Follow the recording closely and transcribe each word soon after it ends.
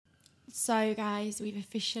So, guys, we've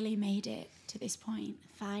officially made it to this point.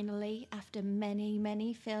 Finally, after many,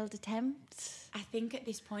 many failed attempts. I think at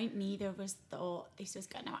this point, neither of us thought this was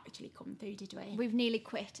going to actually come through, did we? We've nearly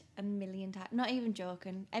quit a million times. Not even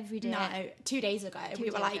joking. Every day. No, 2 days ago, we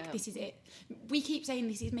were like, this is it. We keep saying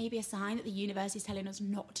this is maybe a sign that the universe is telling us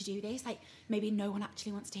not to do this. Like, maybe no one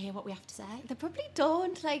actually wants to hear what we have to say. They probably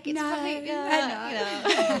don't. Like, it's probably...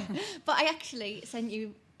 I know. But I actually sent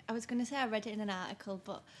you... I was going to say I read it in an article,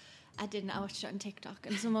 but... I didn't. I watched it on TikTok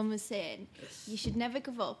and someone was saying you should never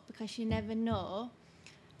give up because you never know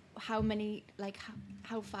how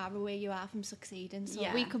far away you are from succeeding. So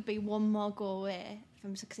we could be one more go away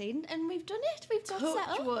from succeeding, and we've done it. We've got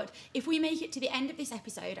set up. Wood. If we make it to the end of this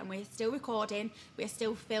episode and we're still recording, we're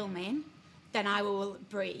still filming, then I will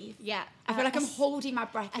breathe. Yeah. I feel like I'm holding my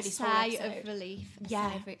breath for this whole episode. A sigh of relief.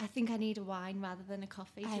 I think I need a wine rather than a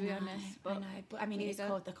coffee, to be honest. But, I know. But I mean, it is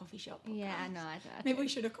called the coffee shop podcast. Yeah, I know. Maybe we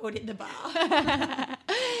should have called it the bar.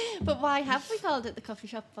 But why have we called it the coffee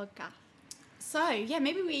shop podcast? So,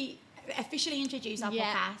 maybe we officially introduce our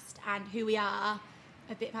podcast and who we are.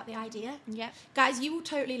 A bit about the idea. Yeah. Guys, you will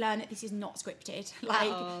totally learn that this is not scripted.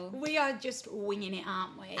 We are just winging it,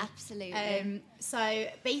 aren't we? Absolutely. So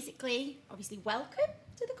basically, obviously, welcome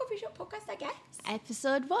to the Coffee Shop Podcast, I guess.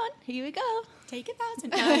 Episode 1. Here we go. Take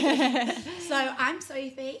 1,000. So I'm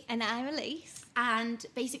Sophie. And I'm Élise. And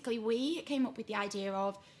basically, we came up with the idea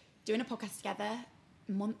of doing a podcast together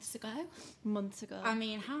months ago. I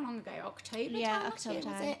mean, how long ago? October October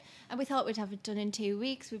time. Was it? And we thought we'd have it done in 2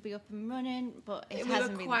 weeks. We'd be up and running, but it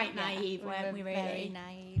hasn't been. We were quite naive, weren't we? Really, very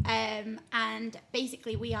naive. And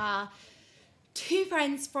basically, we are two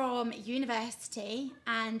friends from university,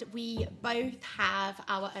 and we both have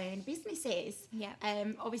our own businesses. Yeah.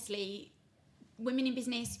 Obviously, women in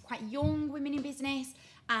business, quite young women in business,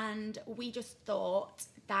 and we just thought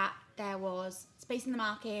that there was space in the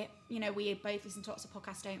market. You know, we both listen to lots of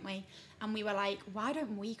podcasts, don't we? And we were like, why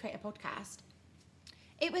don't we create a podcast?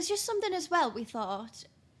 It was just something as well. We thought,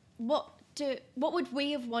 what would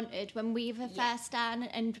we have wanted when we were first starting?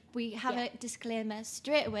 And we have a disclaimer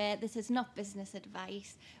straight away. This is not business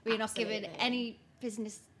advice. We're not giving any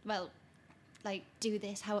business, do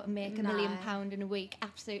this, how to make £1 million in a week.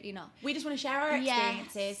 Absolutely not. We just want to share our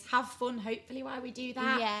experiences, have fun, hopefully, while we do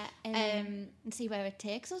that. Yeah, and see where it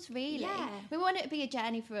takes us, really. Yeah. We want it to be a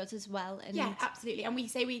journey for us as well. And yeah, absolutely. And we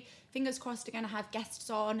say we, fingers crossed, are going to have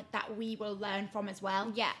guests on that we will learn from as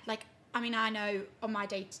well. Yeah. I mean, I know on my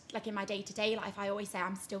in my day-to-day life, I always say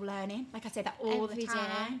I'm still learning. I say that all the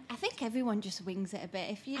time. Day. I think everyone just wings it a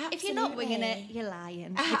bit. If you're not winging it, you're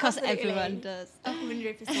lying. Because everyone does.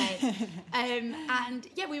 100%. And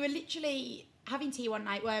we were literally having tea one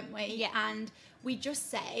night, weren't we? Yeah. And we just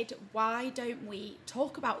said, why don't we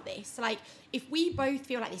talk about this? If we both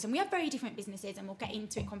feel like this, and we have very different businesses, and we'll get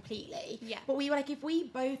into it completely. Yeah. But we were like, if we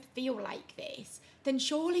both feel like this, then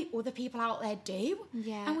surely other people out there do.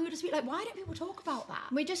 Yeah. And we would just be like, why don't people talk about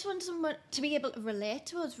that? We just want someone to be able to relate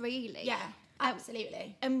to us, really. Yeah,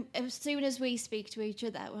 absolutely. And as soon as we speak to each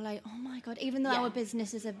other, we're like, oh my God, even though our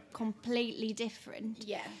businesses are completely different,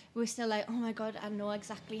 we're still like, oh my God, I know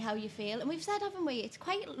exactly how you feel. And we've said, haven't we, it's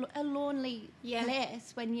quite a lonely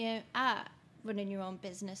place when you are running your own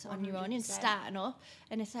business on 100%. Your own and starting up.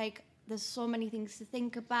 And it's like, there's so many things to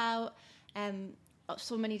think about,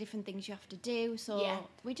 so many different things you have to do. So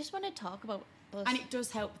we just want to talk about us. And it does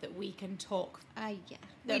help that we can talk.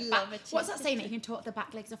 We love it. What's that saying that you can talk the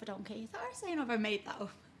back legs off a donkey? Is that a saying, or have I made that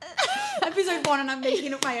up? Episode 1 and I'm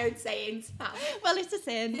making up my own sayings. Well, it's a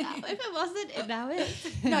saying now. If it wasn't, it now is.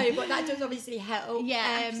 No, but that does obviously help.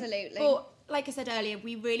 Yeah, absolutely. But like I said earlier,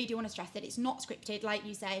 we really do want to stress that it's not scripted. Like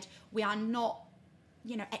you said, we are not,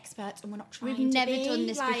 experts, and we're not trying to be. We've never done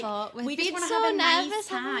this before. We just want to have a nice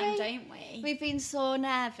time, don't we? We've been so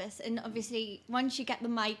nervous, and obviously once you get the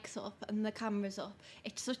mics up and the cameras up,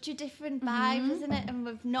 it's such a different vibe, isn't it? And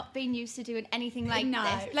we've not been used to doing anything like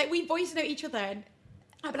this. We voice note each other, and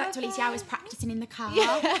I'd be like to Alicia, I was practicing in the car,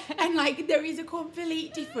 and there is a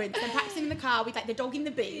complete difference. I'm practicing in the car with the dog in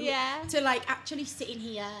the boot to actually sitting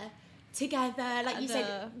here together, you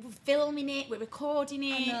said, we're filming it, we're recording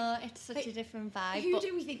it. I know, it's such a different vibe. Who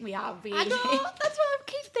do we think we are, really? I know, that's what I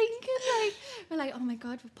keep thinking. We're like, oh my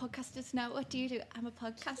God, we're podcasters now. What do? I'm a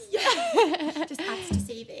podcaster. Yeah. Just adds to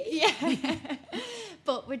CV. Yeah.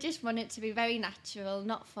 But we just want it to be very natural,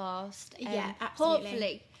 not forced. Yeah, absolutely.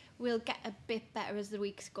 Hopefully we'll get a bit better as the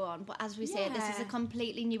weeks go on. But as we say, this is a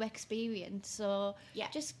completely new experience. So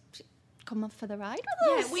just come up for the ride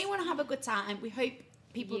with us. Yeah, we want to have a good time. We hope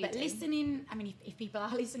people that are listening, I mean, if people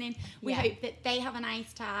are listening, we hope that they have a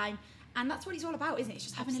nice time, And that's what it's all about, isn't it? It's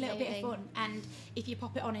just having a little bit of fun. And if you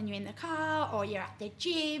pop it on and you're in the car, or you're at the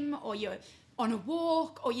gym, or you're on a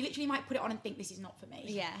walk, or you literally might put it on and think, this is not for me.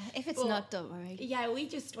 Yeah, if it's not, don't worry. Yeah, we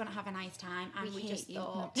just want to have a nice time, and we just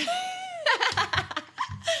thought...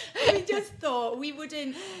 we just thought we've got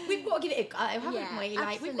to give it a go, haven't we? Like,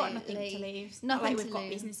 absolutely. we've got nothing to lose. Nothing like to we've got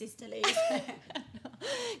lose. businesses to lose.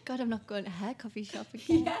 God, I'm not going to her coffee shop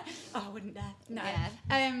again. Yeah. Oh, I wouldn't dare. No. Yeah.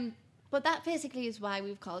 But that basically is why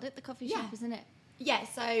we've called it the coffee shop, isn't it? Yeah,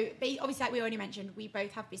 so obviously, like we already mentioned, we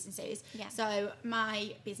both have businesses. Yeah. So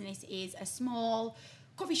my business is a small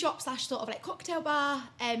coffee shop / sort of like cocktail bar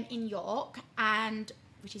in York, and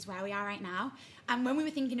which is where we are right now. And when we were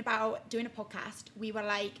thinking about doing a podcast, we were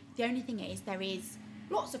like, the only thing is there is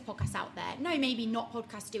lots of podcasts out there. No, maybe not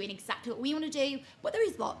podcasts doing exactly what we want to do, but there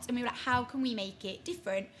is lots. And we were like, how can we make it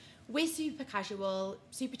different? We're super casual,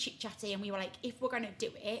 super chit-chatty, and we were like, if we're going to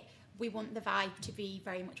do it, we want the vibe to be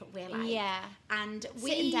very much what we're like. Yeah. And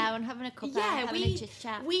sitting down, having a cuppa, having a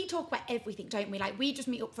chit-chat. We talk about everything, don't we? Like, we just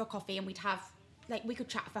meet up for a coffee and we'd have... Like, we could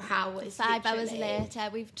chat for hours. 5 hours later,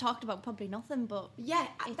 we've talked about probably nothing, but... Yeah,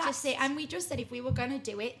 that's it. And we just said if we were going to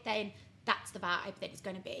do it, then that's the vibe that it's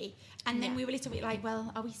going to be. And then we were a little bit like,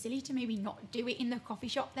 well, are we silly to maybe not do it in the coffee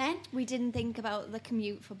shop then? We didn't think about the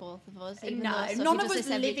commute for both of us. No, none of us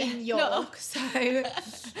live in York, so...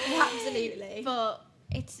 Absolutely. But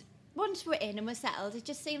it's... Once we're in and we're settled, it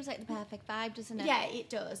just seems like the perfect vibe, doesn't it? Yeah, it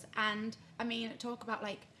does. And, I mean, talk about,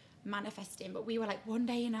 like... manifesting, but we were like, one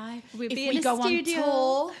day, you know, if we go on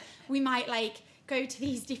tour, we might like go to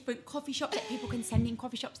these different coffee shops that people can send in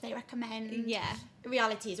coffee shops they recommend. Yeah. The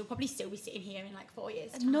reality is we'll probably still be sitting here in like 4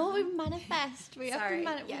 years time. No, we manifest. We are. We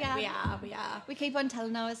are. We keep on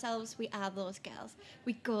telling ourselves we are those girls.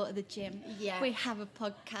 We go to the gym. Yeah. We have a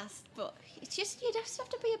podcast, but it's just, you just have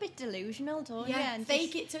to be a bit delusional, don't you? Yeah, And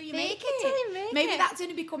fake it till you make it. Fake it till you make it. Maybe that's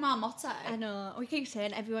going to become our motto. I know. We keep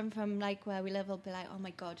saying everyone from like where we live will be like, oh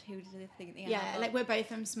my God, who do they think they are? Yeah, like we're both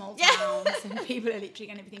from small towns and people are literally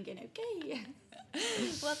going to be thinking, okay.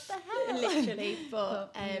 What the hell? Literally,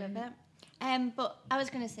 but I was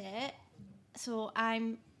going to say, so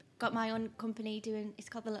I'm got my own company doing, it's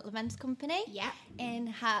called the Little Events Company. Yeah. In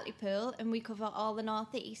Hartlepool, and we cover all the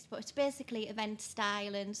northeast, but it's basically event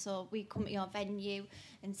styling. So we come to your venue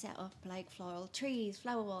and set up like floral trees,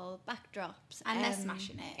 flower wall, backdrops, and they're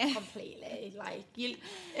smashing it completely. Like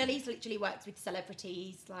Elise literally works with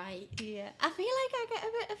celebrities. Like, yeah, I feel like I get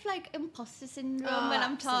a bit of like imposter syndrome when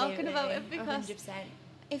I'm talking about it, because 100%.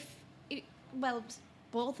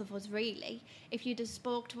 Both of us really, if you'd have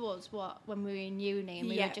spoke to us when we were in uni and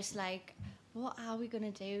we were just like, what are we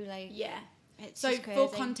going to do? Like, yeah. It's so just crazy. For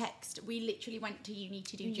context, we literally went to uni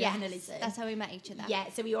to do journalism. Yes, that's how we met each other. Yeah,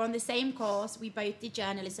 so we were on the same course. We both did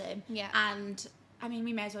journalism. Yeah. And, I mean,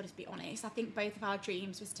 we may as well just be honest. I think both of our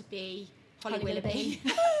dreams was to be Holly Willoughby.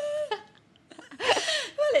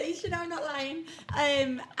 Well, at least you know I'm not lying.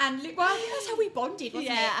 And I think that's how we bonded,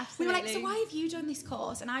 wasn't it? Yeah, absolutely. We were like, so why have you done this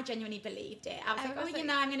course? And I genuinely believed it. I was like,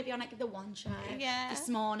 I'm going to be on like the One show this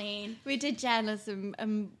morning. We did journalism,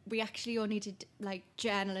 and we actually only did like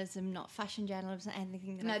journalism, not fashion journalism,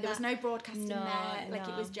 anything like that. No, there was no broadcasting there. Like,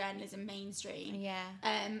 no. it was journalism mainstream. Yeah.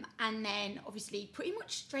 And then obviously pretty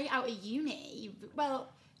much straight out of uni,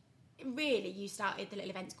 really, you started the Little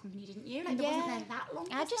Events Company, didn't you? Like, there wasn't there that long.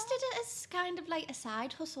 I just did it as kind of like a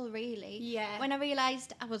side hustle, really. Yeah. When I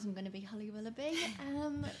realised I wasn't going to be Holly Willoughby,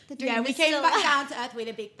 the dream we came back down to earth with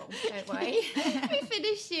a big bump, don't worry. We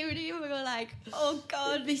finished uni and we were like, oh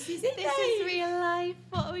God, this is it. This is real life.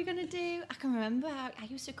 What are we going to do? I can remember how I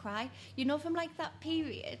used to cry. You know, from like that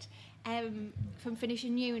period, from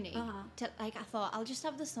finishing uni, to like, I thought I'll just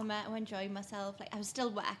have the summer and enjoy myself. Like, I was still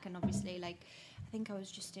working, obviously, like, I think I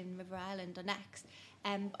was just in River Island or next.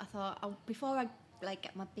 I thought, before I like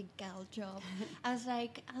get my big girl job, I was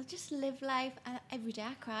like, I'll just live life. And every day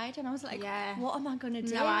I cried, and I was like, what am I going to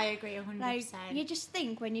do? No, I agree 100%. Like, you just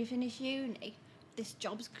think when you finish uni, this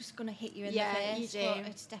job's just going to hit you in the face. Yeah, you do.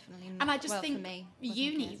 But it's definitely not. And I just think for me,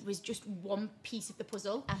 uni was just one piece of the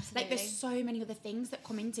puzzle. Absolutely. Like, there's so many other things that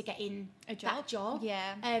come into getting that job.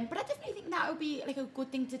 Yeah. But I definitely think that would be like a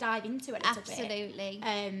good thing to dive into a little bit. Absolutely.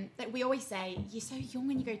 Like, we always say, you're so young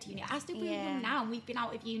when you go to uni. I still feel young now, and we've been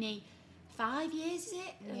out of uni 5 years, is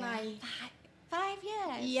it? Yeah. Like 5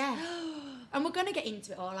 years? Yeah. And we're going to get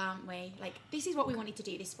into it all, aren't we? Like, this is what we wanted to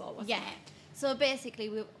do this for, wasn't it? So basically,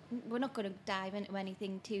 we're not going to dive into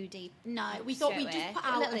anything too deep. No, we thought we'd just put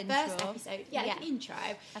out a first episode. Yeah, like an intro.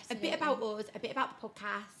 Absolutely. A bit about us, a bit about the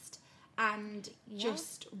podcast, and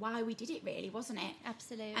just why we did it, really, wasn't it?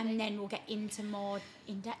 Absolutely. And then we'll get into more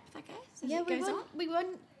in-depth, I guess, as yeah, it goes on. We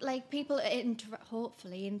want like people to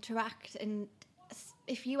hopefully interact and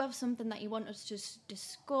if you have something that you want us to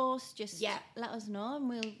discuss, just let us know, and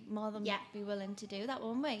we'll more than be willing to do that,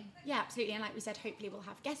 won't we? Yeah, absolutely. And like we said, hopefully we'll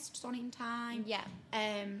have guests on in time. Yeah.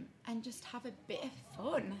 And just have a bit of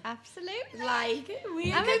fun. Absolutely. Like,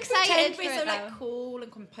 I'm excited we're so like cool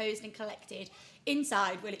and composed and collected.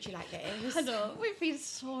 Inside, we're literally like this. I know. We've been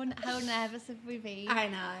so... How nervous have we been? I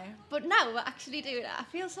know. But now we're actually doing it. I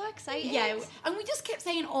feel so excited. Yeah. And we just kept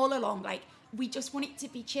saying all along, like, we just want it to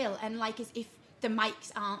be chill and like as if the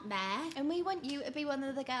mics aren't there. And we want you to be one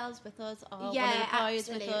of the girls with us or one of the boys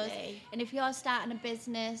with us. And if you're starting a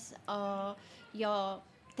business or you're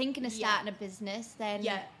thinking of starting a business, then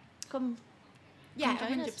come join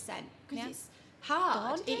 100%. Because it's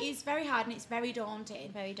hard. Daunting. It is very hard and it's very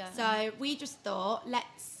daunting. Very daunting. So we just thought,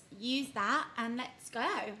 let's use that and let's go.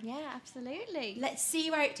 Yeah, absolutely. Let's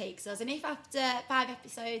see where it takes us. And if after 5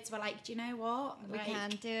 episodes we're like, do you know what? We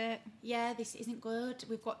can't do it. Yeah, this isn't good.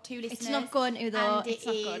 We've got 2 listeners. It's not going to though. And it's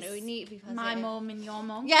not going to. We need to be positive. My mum and your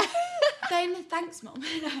mum. Yeah. Then thanks, mum.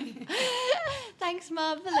 Thanks,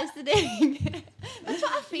 mum, for listening. That's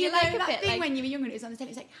what I feel like that a bit thing like when you were younger, it was on the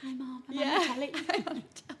telly. It's like, hi, mum. I'm on the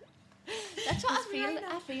telly. That's what I feel.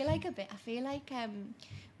 I feel like a bit. I feel like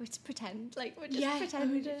we just pretend, like we're just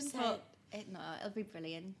pretending. But it'll be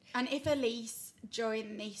brilliant. And if Elise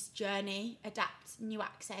during this journey adapts new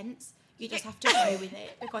accents, you just have to go with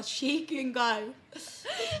it because she can go. I was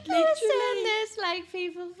saying this, like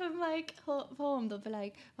people from like home, they'll be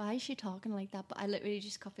like, "Why is she talking like that?" But I literally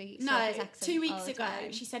just copy. Sophie's accent 2 weeks ago,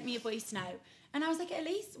 she sent me a voice note, and I was like,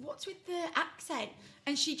 "Elise, what's with the accent?"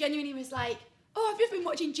 And she genuinely was like, "Oh, I've just been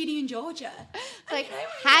watching Ginny and Georgia." Like,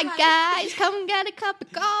 hi guys, come get a cup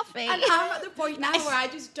of coffee. And I'm at the point now where I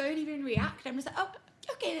just don't even react. I'm just like, oh,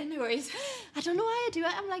 okay, then no worries. I don't know why I do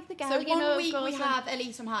it. I'm like the girl. So 1 week we have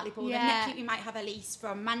Elise from Hartlepool. The next week we might have Elise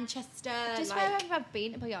from Manchester. Just wherever I've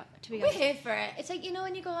been, to be honest. We're here for it. It's like, you know,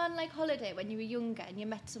 when you go on like holiday when you were younger and you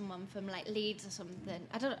met someone from like Leeds or something.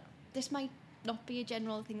 I don't know. This might not be a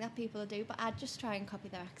general thing that people do, but I'd just try and copy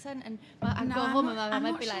their accent, and I'd go home and my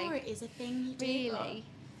mum would be like, I'm not sure it is a thing you do. Really?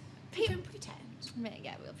 You can pretend.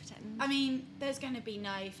 Yeah, we'll pretend. I mean, there's going to be no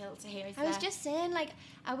filter here, is there? I was just saying, like,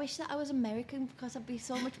 I wish that I was American because I'd be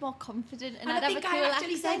so much more confident and I'd have a cool accent. I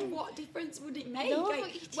actually said, what difference would it make? No,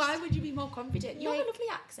 like, why would you be more confident? You have a lovely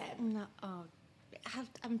accent. No,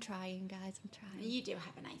 I'm trying, guys. I'm trying. You do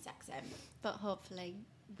have a nice accent. But hopefully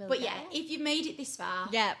we'll But yeah, if you've made it this far...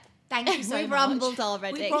 Yep. Thank you so much. We've rambled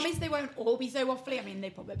already. We promise they won't all be so waffly. I mean, they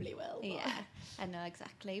probably will. But. Yeah, I know,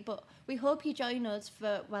 exactly. But we hope you join us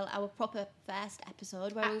for, our proper first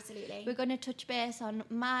episode. Where Absolutely. We're going to touch base on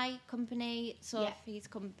my company, Sophie's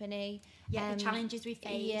company. Yeah, the challenges we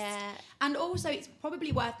faced. Yeah. And also, it's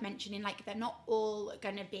probably worth mentioning, like, they're not all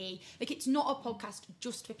going to be... Like, it's not a podcast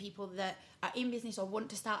just for people that are in business or want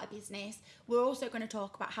to start a business. We're also going to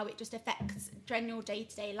talk about how it just affects general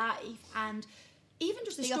day-to-day life and... Even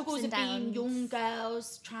just the struggles of being young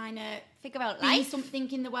girls, trying to figure out life,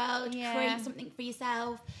 something in the world, create something for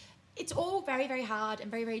yourself. It's all very, very hard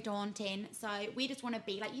and very, very daunting. So we just want to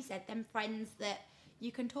be, like you said, them friends that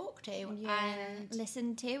you can talk to and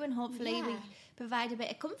listen to, and hopefully we provide a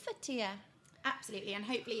bit of comfort to you. Absolutely, and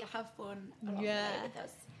hopefully you'll have fun along the way with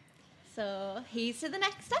us. So here's to the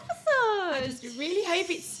next episode. I just really hope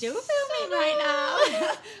it's still filming right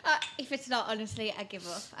now. If it's not, honestly, I give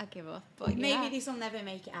up. But maybe this will never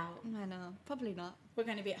make it out. I know, probably not. We're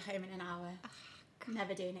going to be at home in an hour.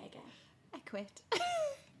 Never doing it again. I quit.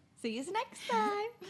 See you next time.